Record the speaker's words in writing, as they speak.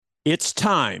It's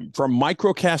time for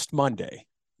Microcast Monday,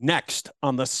 next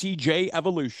on the CJ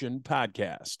Evolution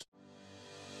podcast.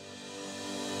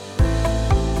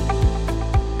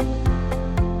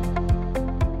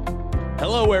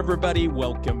 Hello, everybody.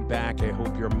 Welcome back. I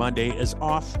hope your Monday is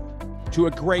off to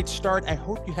a great start. I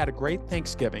hope you had a great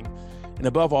Thanksgiving, and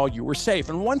above all, you were safe.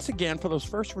 And once again, for those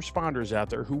first responders out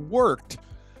there who worked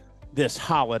this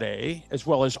holiday, as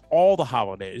well as all the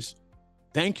holidays,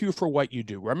 thank you for what you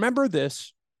do. Remember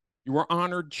this. You are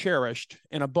honored, cherished,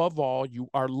 and above all, you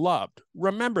are loved.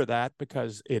 Remember that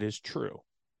because it is true.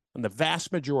 And the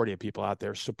vast majority of people out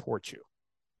there support you.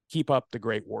 Keep up the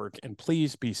great work, and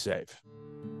please be safe.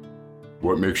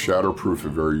 What makes Shatterproof a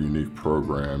very unique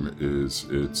program is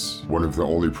it's one of the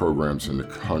only programs in the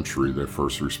country that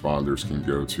first responders can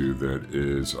go to that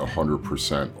is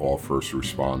 100% all first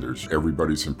responders.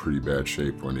 Everybody's in pretty bad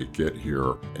shape when they get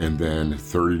here. And then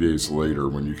 30 days later,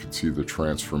 when you can see the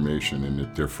transformation and the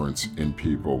difference in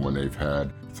people when they've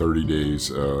had 30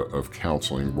 days of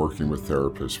counseling, working with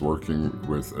therapists, working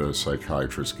with a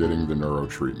psychiatrist, getting the neuro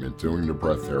treatment, doing the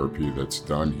breath therapy that's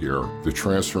done here. The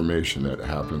transformation that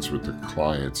happens with the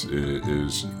clients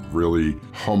is really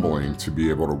humbling to be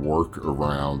able to work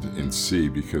around and see,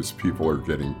 because people are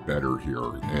getting better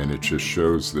here. And it just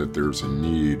shows that there's a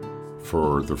need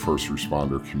for the first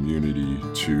responder community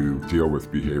to deal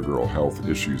with behavioral health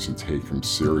issues and take them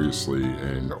seriously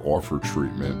and offer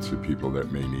treatment to people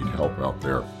that may need help out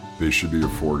there. They should be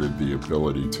afforded the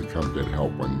ability to come get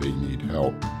help when they need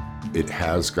help. It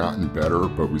has gotten better,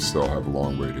 but we still have a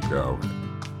long way to go.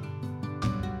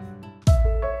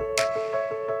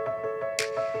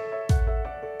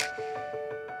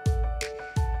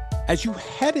 As you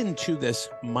head into this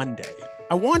Monday,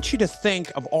 I want you to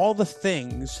think of all the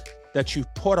things that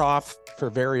you've put off for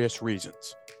various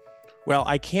reasons. Well,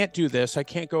 I can't do this. I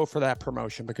can't go for that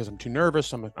promotion because I'm too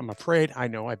nervous. I'm afraid. I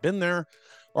know I've been there.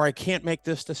 Or I can't make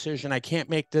this decision. I can't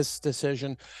make this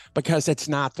decision because it's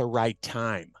not the right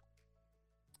time.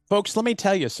 Folks, let me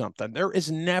tell you something. There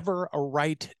is never a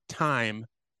right time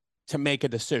to make a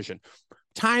decision.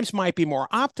 Times might be more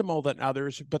optimal than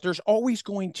others, but there's always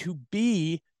going to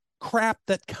be crap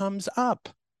that comes up.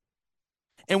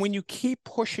 And when you keep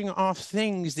pushing off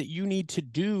things that you need to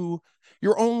do,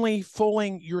 you're only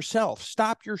fooling yourself.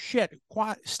 Stop your shit.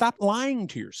 Stop lying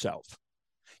to yourself.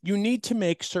 You need to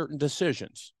make certain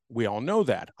decisions. We all know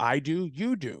that. I do,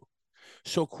 you do.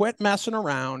 So quit messing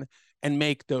around and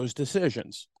make those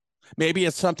decisions. Maybe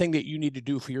it's something that you need to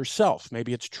do for yourself.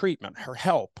 Maybe it's treatment or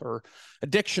help or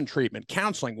addiction treatment,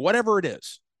 counseling, whatever it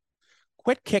is.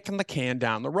 Quit kicking the can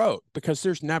down the road because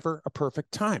there's never a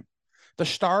perfect time. The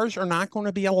stars are not going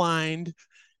to be aligned.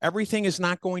 Everything is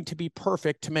not going to be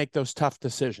perfect to make those tough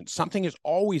decisions. Something is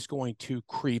always going to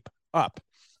creep up,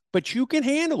 but you can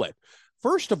handle it.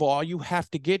 First of all, you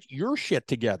have to get your shit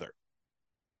together.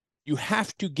 You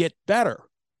have to get better.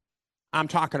 I'm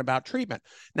talking about treatment.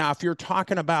 Now, if you're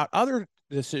talking about other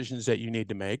decisions that you need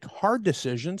to make, hard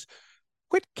decisions,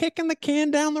 quit kicking the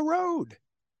can down the road.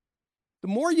 The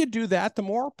more you do that, the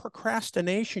more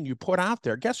procrastination you put out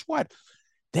there. Guess what?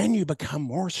 Then you become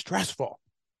more stressful.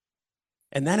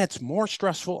 And then it's more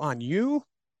stressful on you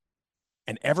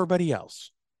and everybody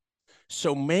else.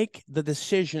 So make the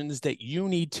decisions that you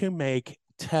need to make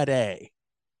today.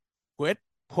 Quit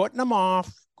putting them off.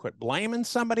 Quit blaming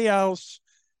somebody else.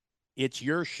 It's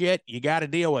your shit. You got to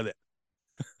deal with it.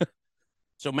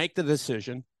 So make the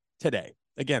decision today.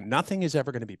 Again, nothing is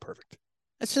ever going to be perfect.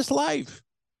 It's just life.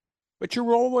 But you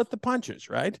roll with the punches,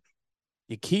 right?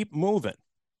 You keep moving.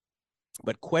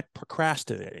 But quit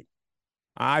procrastinating.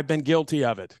 I've been guilty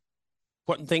of it.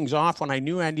 Putting things off when I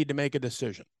knew I need to make a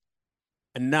decision.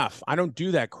 Enough. I don't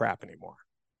do that crap anymore.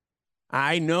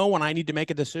 I know when I need to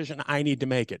make a decision, I need to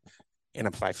make it. And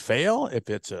if I fail, if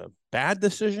it's a bad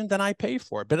decision, then I pay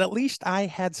for it. But at least I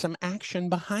had some action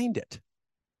behind it.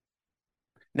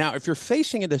 Now, if you're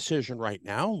facing a decision right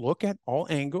now, look at all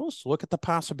angles, look at the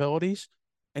possibilities,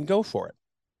 and go for it.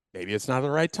 Maybe it's not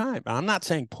the right time. I'm not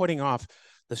saying putting off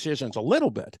decisions a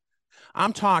little bit.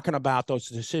 I'm talking about those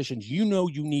decisions you know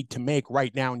you need to make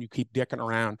right now, and you keep dicking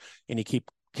around and you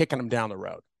keep kicking them down the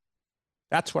road.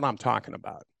 That's what I'm talking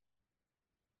about.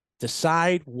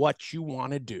 Decide what you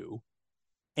want to do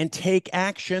and take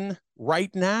action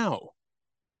right now,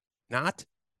 not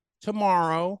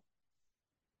tomorrow.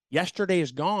 Yesterday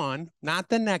is gone, not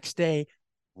the next day,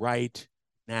 right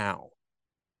now.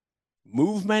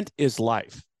 Movement is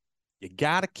life. You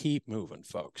got to keep moving,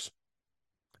 folks.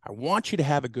 I want you to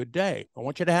have a good day. I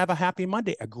want you to have a happy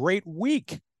Monday, a great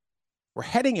week. We're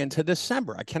heading into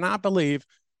December. I cannot believe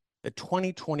that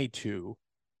 2022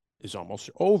 is almost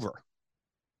over.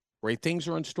 Great things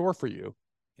are in store for you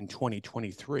in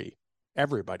 2023.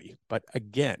 Everybody. But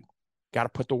again, got to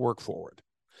put the work forward.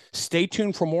 Stay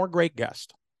tuned for more great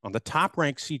guests on the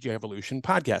top-ranked CJ Evolution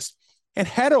podcast. And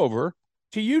head over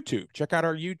to YouTube. Check out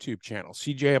our YouTube channel,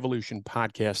 CJ Evolution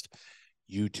Podcast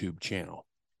YouTube channel.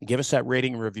 And give us that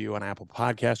rating and review on Apple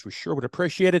Podcasts. We sure would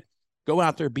appreciate it. Go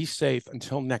out there, be safe.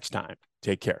 Until next time,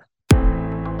 take care.